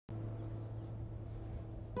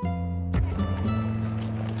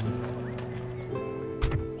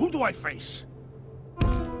do I face?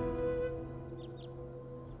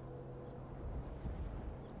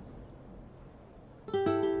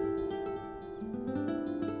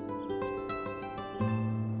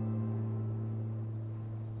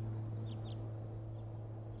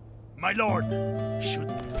 My lord,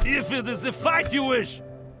 should... If it is a fight you wish,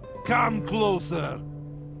 come closer.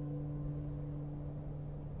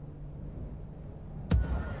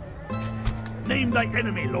 Name thy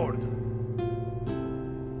enemy, lord.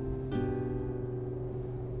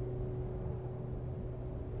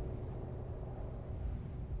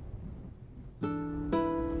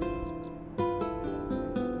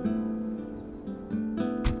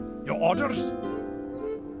 Your orders?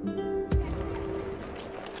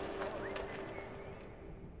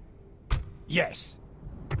 Yes.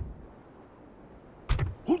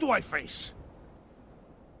 Who do I face?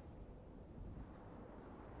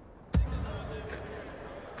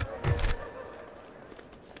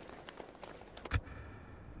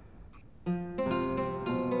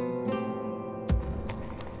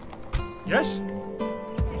 Yes?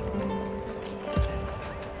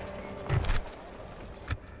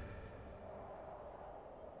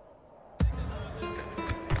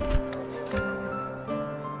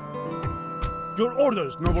 Your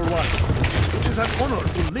orders, noble one. It is an honor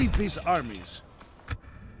to lead these armies.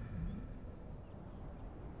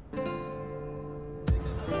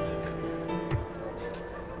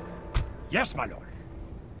 Yes, my lord.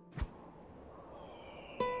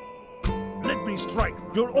 Let me strike.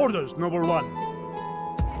 Your orders, noble one.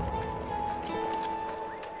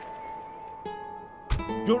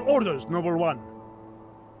 Your orders, noble one.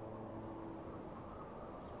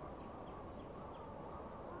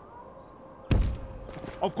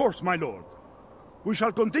 Of course, my lord. We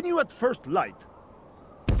shall continue at first light.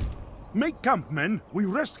 Make camp, men. We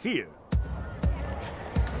rest here.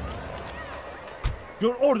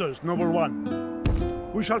 Your orders, noble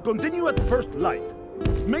one. We shall continue at first light.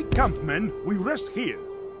 Make camp, men. We rest here.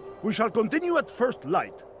 We shall continue at first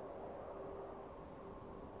light.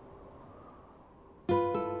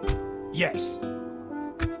 Yes.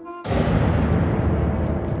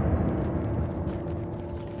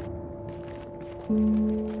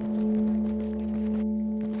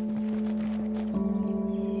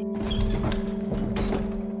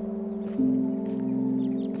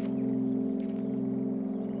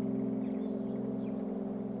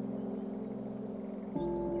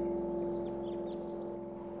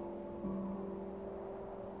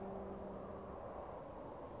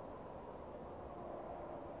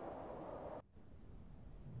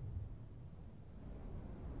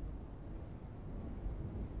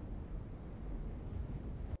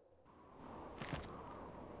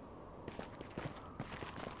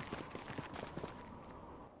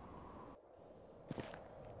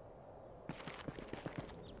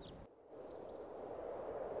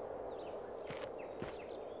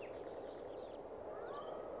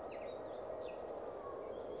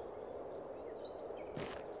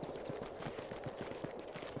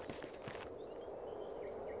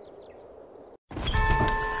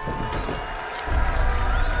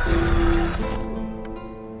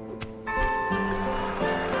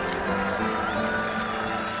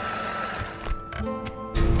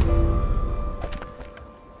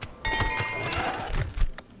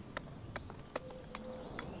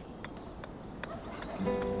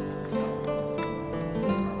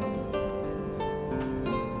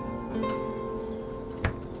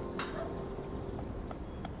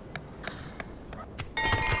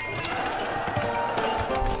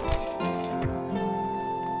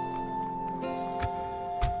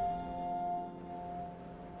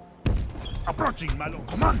 Approaching, my lord.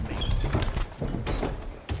 Command me.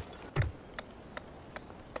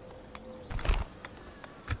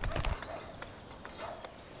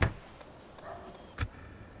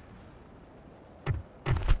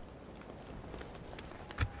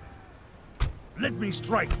 Let me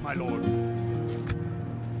strike, my lord.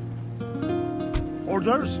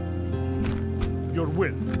 Orders? Your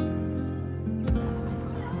will.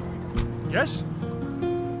 Yes?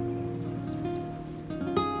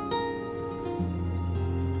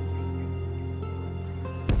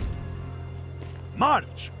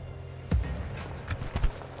 March!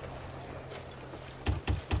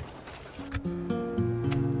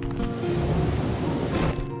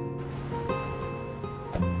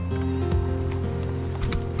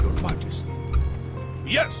 Your Majesty.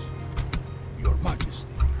 Yes! Your Majesty.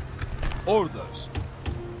 Orders.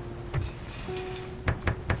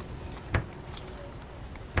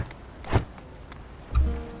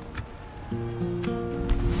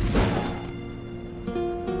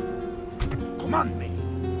 Command me.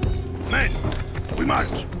 Men, we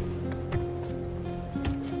march.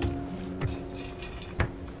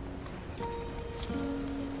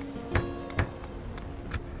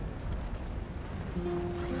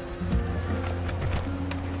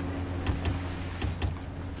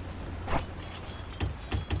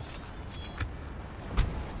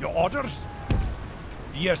 Your orders?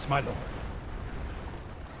 Yes, my lord.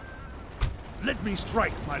 Let me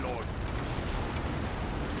strike, my lord.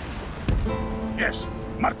 Yes,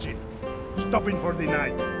 marching. Stopping for the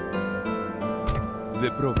night.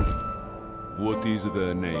 The problem. What is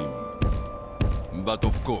the name? But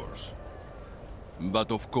of course.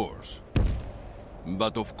 But of course.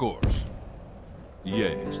 But of course.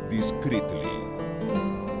 Yes, discreetly.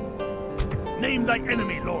 Name thy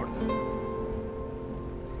enemy, lord.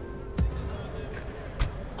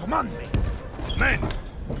 Command me. Men,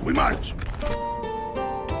 we march.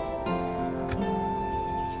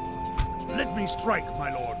 Let me strike,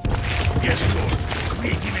 my lord. Yes, lord.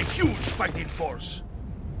 Creating a huge fighting force.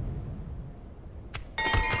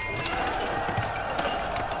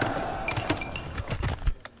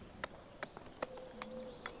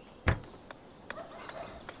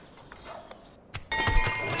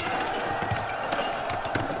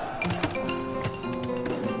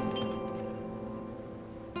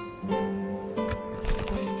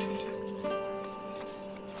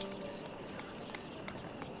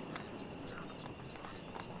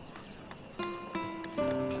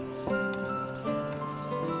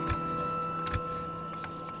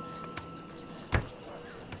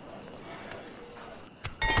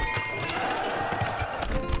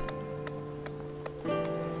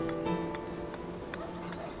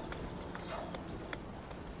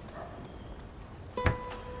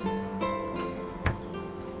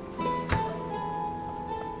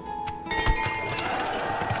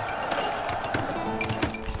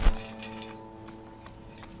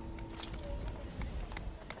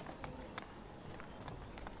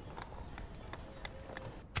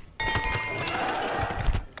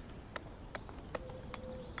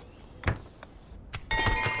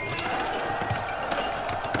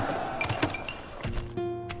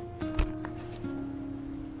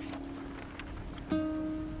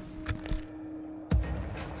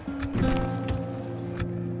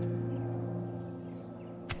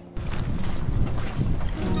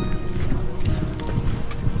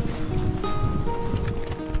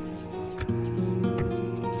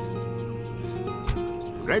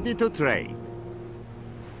 Ready to trade.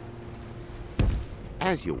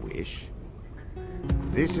 As you wish.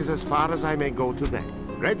 This is as far as I may go today.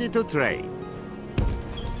 Ready to trade.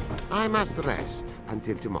 I must rest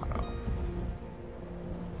until tomorrow.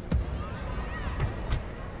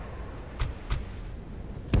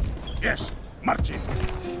 Yes, marching.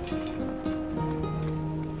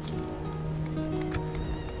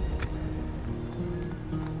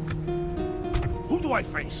 Who do I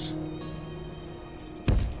face?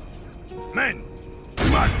 Men,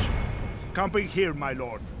 march! Camping here, my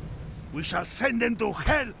lord. We shall send them to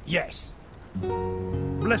hell. Yes.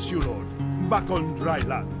 Bless you, lord. Back on dry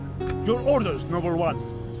land. Your orders, noble one.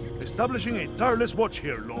 Establishing a tireless watch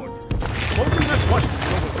here, lord. Moving at once,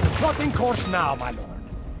 noble. Plotting course now, my lord.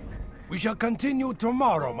 We shall continue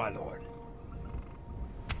tomorrow, my lord.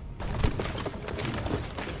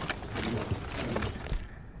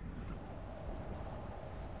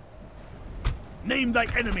 Name thy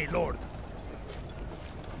enemy, lord.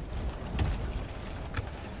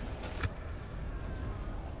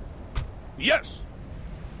 Yes.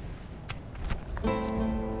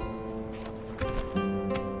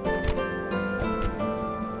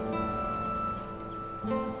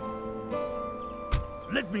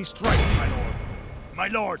 Let me strike, my lord. My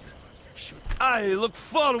lord. I look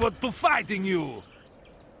forward to fighting you.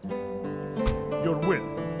 Your will.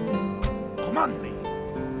 Command me.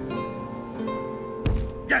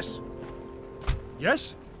 Yes.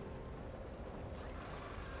 Yes?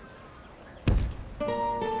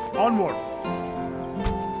 Onward.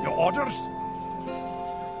 Your orders?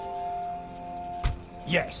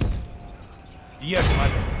 Yes. Yes, my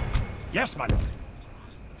lord. Yes, my lord.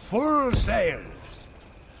 Full sails.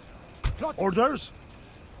 Orders?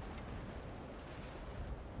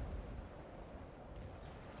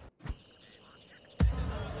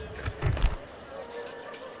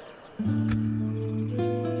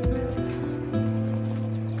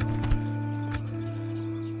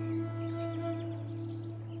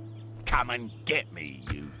 Come and get me,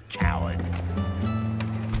 you coward.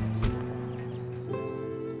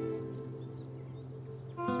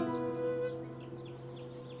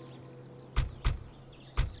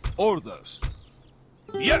 Orders.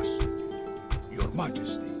 Yes, Your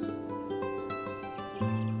Majesty.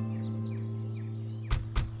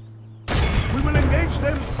 We will engage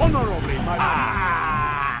them honorably, my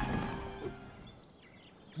lord.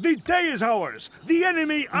 The day is ours. The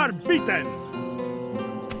enemy are beaten.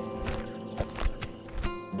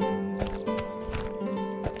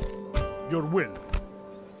 Your will.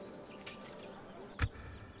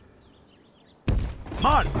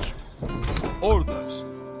 March! Orders.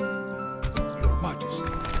 Your Majesty.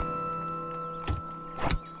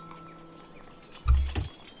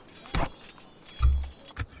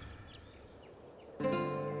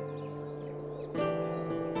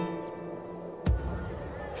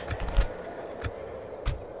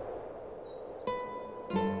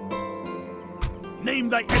 Name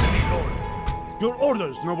thy enemy, Lord. Your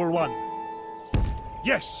orders, noble one.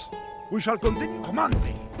 Yes, we shall continue. Command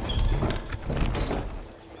me.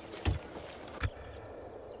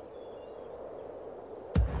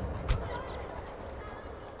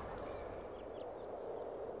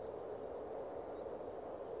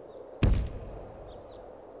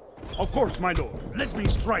 Of course, my lord. Let me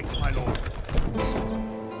strike, my lord.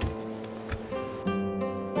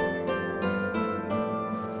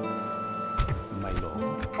 My lord.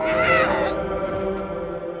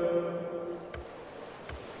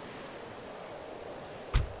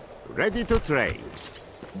 Ready to trade.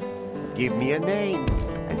 Give me a name,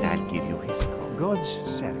 and I'll give you his code. God's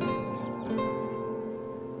servant.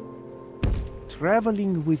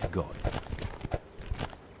 Traveling with God.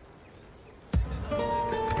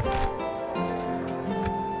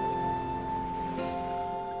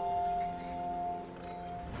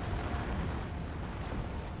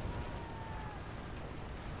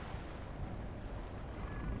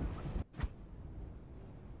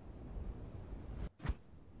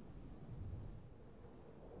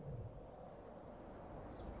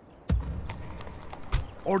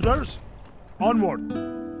 Orders? Onward.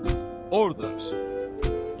 Orders.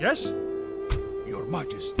 Yes? Your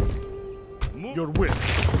Majesty. Your will.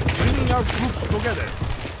 Bringing our troops together.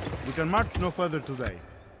 We can march no further today.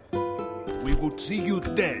 We would see you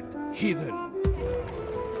dead, heathen.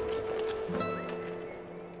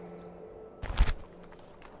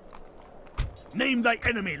 Name thy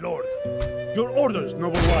enemy, Lord. Your orders,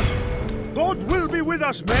 noble one. God will be with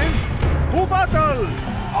us, men. To battle!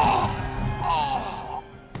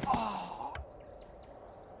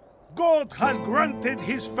 God has granted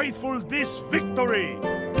his faithful this victory.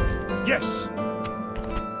 Yes.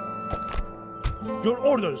 Your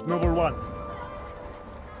orders, noble one.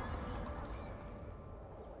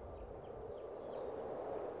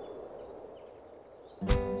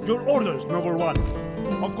 Your orders, noble one.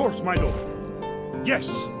 Of course, my lord. Yes.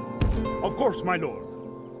 Of course, my lord.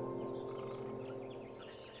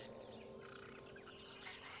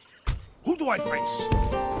 Who do I face?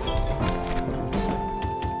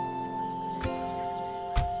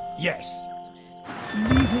 Yes.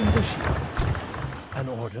 Leaving the ship. An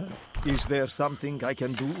order? Is there something I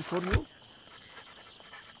can do for you?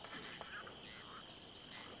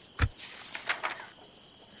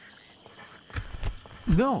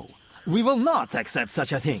 No, we will not accept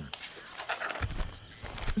such a thing.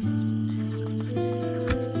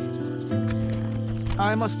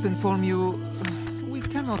 I must inform you, we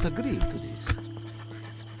cannot agree to this.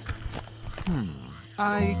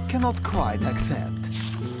 I cannot quite accept.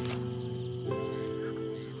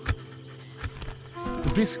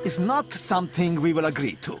 This is not something we will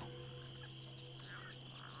agree to.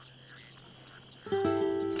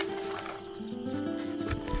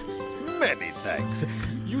 Many thanks.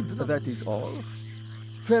 That is all.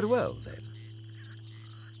 Farewell, then.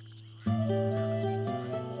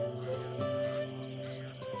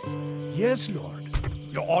 Yes, Lord.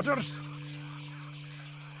 Your orders?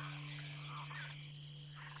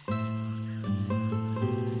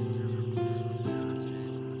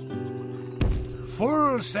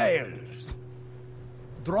 Full sails.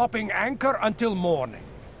 Dropping anchor until morning.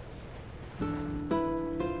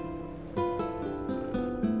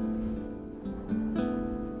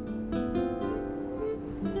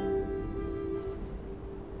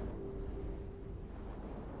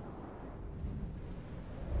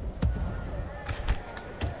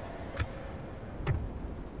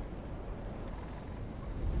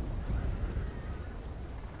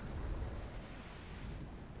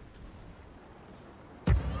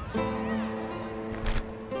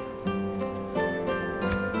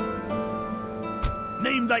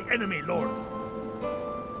 Name thy enemy, Lord.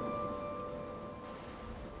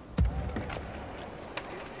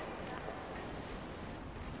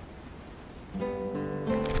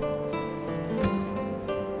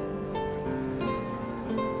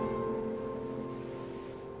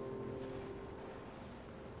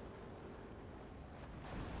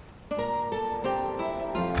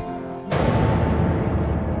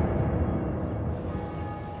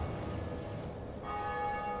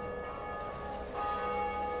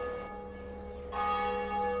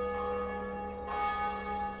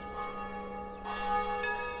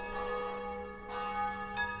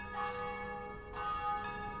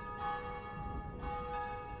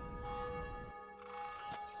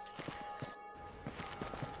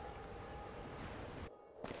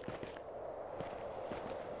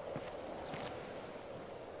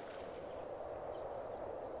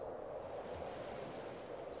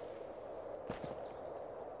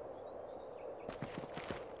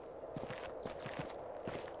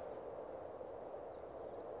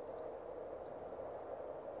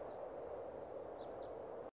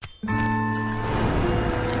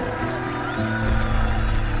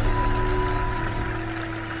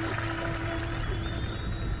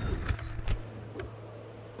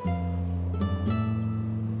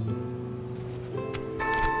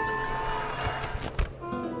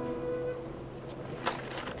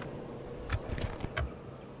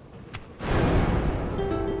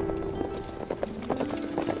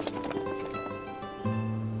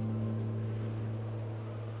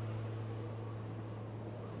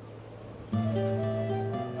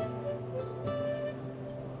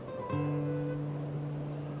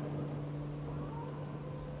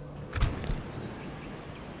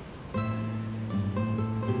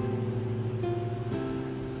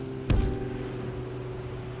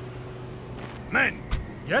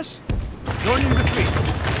 Yes? Joining the fleet.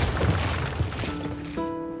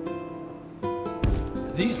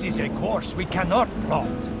 This is a course we cannot plot.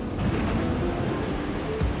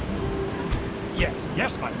 Yes,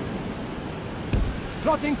 yes, my lord.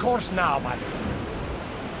 Plotting course now, my lord.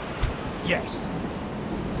 Yes.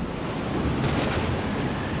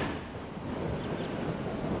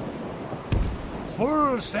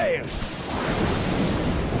 Full sail.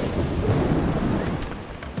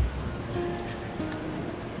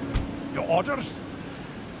 Your orders?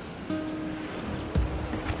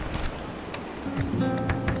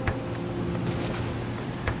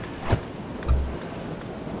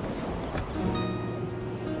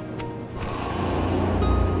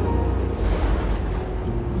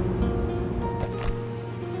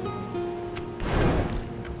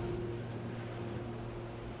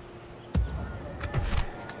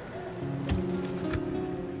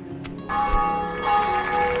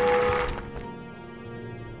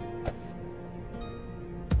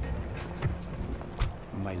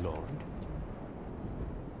 My lord?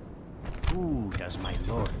 Who does my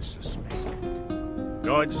lord suspect?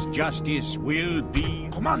 God's justice will be...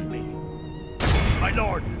 Command me. My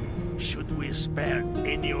lord, should we spare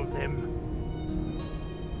any of them?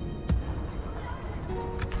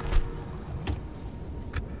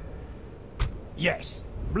 Yes.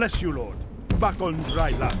 Bless you, Lord. Back on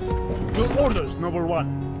dry land. Your orders, Noble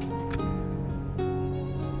One.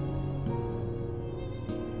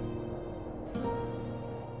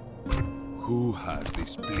 Who has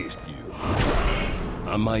displeased you?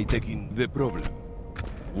 Am I taking the problem?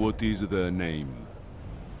 What is the name?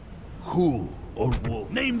 Who or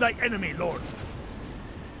what? Name thy enemy, Lord.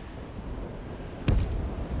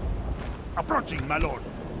 Approaching, my lord.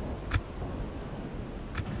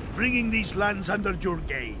 Bringing these lands under your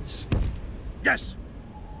gaze. Yes.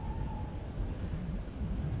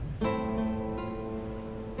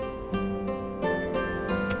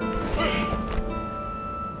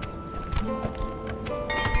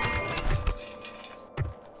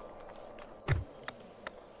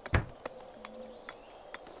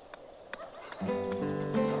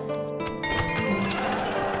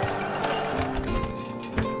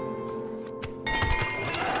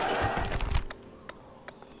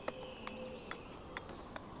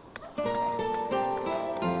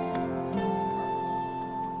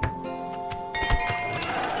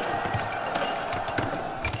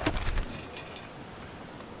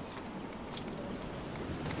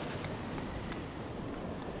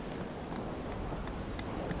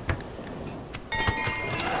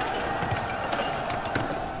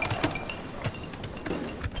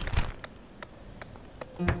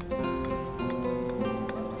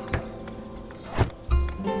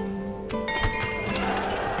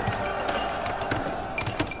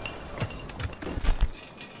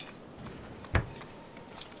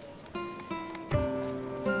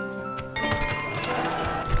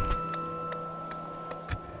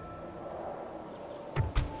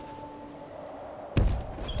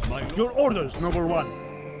 Your orders, Noble One.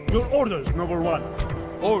 Your orders, Noble One.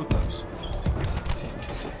 Orders.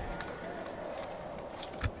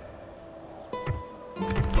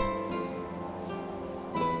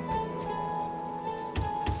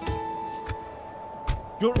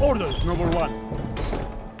 Your orders, Noble One.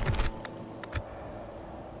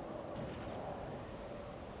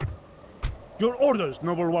 Your orders,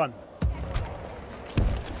 Noble One.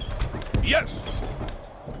 Yes!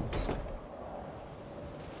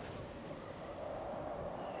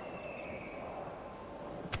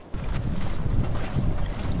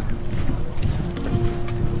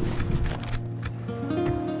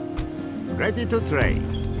 Ready to trade.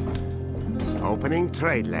 Opening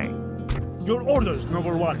trade lane. Your orders,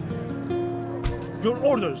 Noble One. Your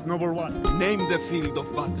orders, Noble One. Name the field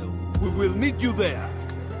of battle. We will meet you there.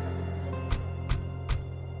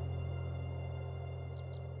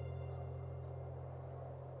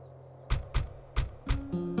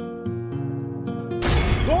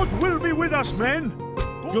 God will be with us, men.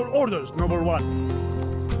 Your orders, Noble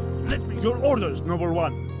One. Let me. Your orders, Noble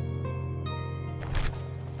One.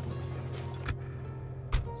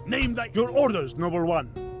 Name that. Your orders, Noble One.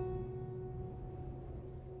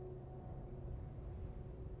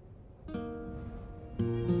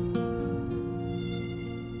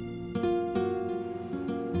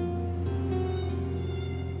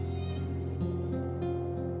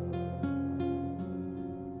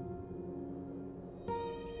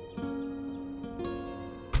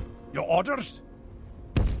 Your orders?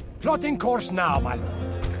 Plotting course now, my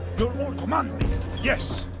lord. Your order. Command me.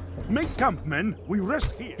 Yes. Make camp, men. We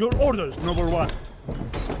rest here. Your orders, Noble One.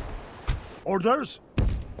 Orders?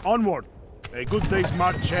 Onward. A good day's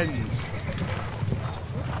march ends.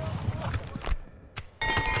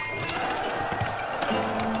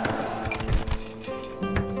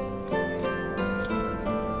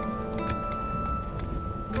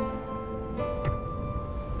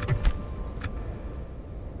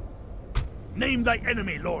 am thy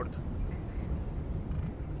enemy, Lord.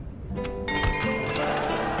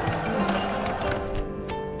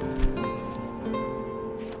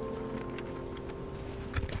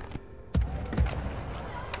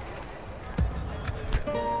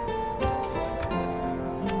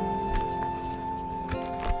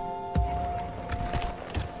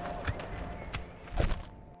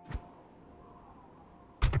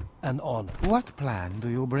 An honor. What plan do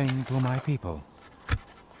you bring to my people?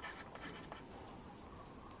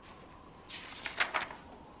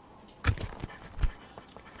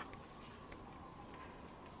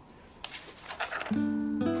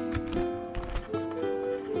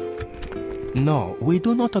 No, we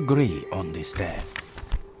do not agree on this day.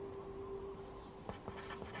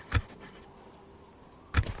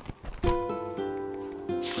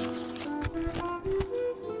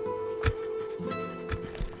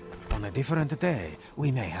 On a different day,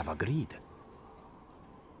 we may have agreed.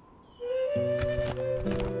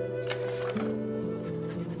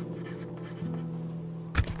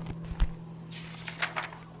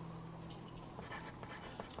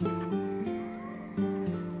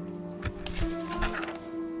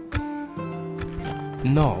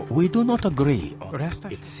 No, we do not agree on Rest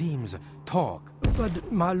it. Seems talk.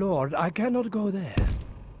 But, my lord, I cannot go there.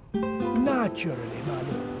 Naturally, my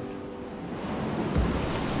lord.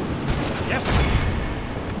 Yes, my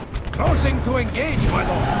lord. Closing to engage, my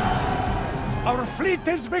lord. Our fleet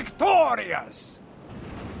is victorious.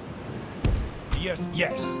 Yes,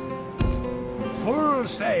 yes. Full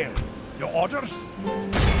sail. Your orders?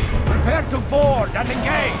 Prepare to board and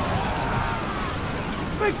engage.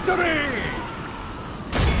 Victory!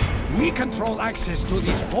 We control access to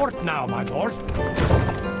this port now, my lord.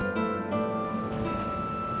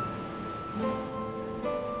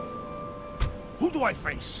 Who do I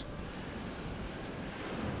face?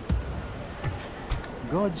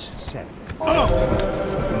 God's self.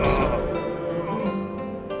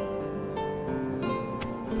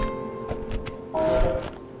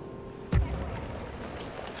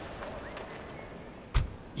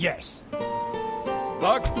 Yes.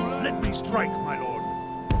 Luck? Let me strike, my lord.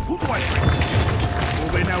 Who do I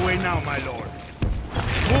face? Moving away now, my lord.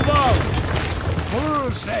 Move out!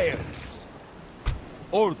 Full sails.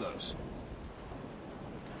 Orders.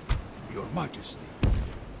 Your Majesty.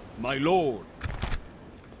 My lord.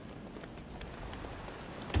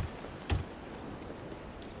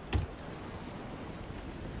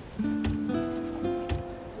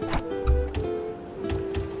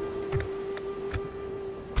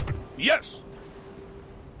 Yes!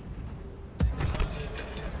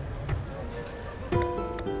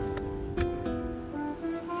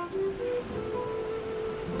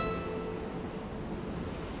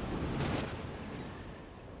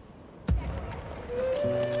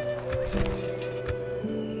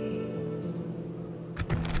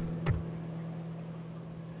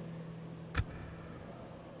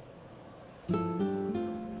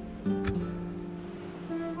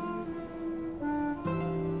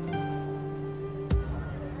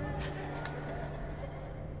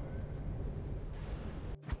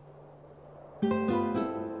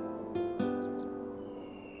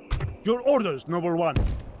 Your orders, noble one.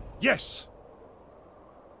 Yes.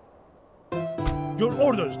 Your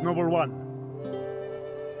orders, noble one.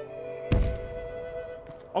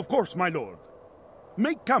 Of course, my lord.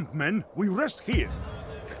 Make camp, men. We rest here.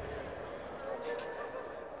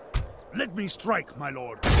 Let me strike, my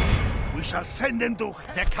lord. We shall send them to...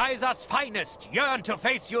 The Kaiser's finest yearn to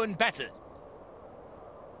face you in battle.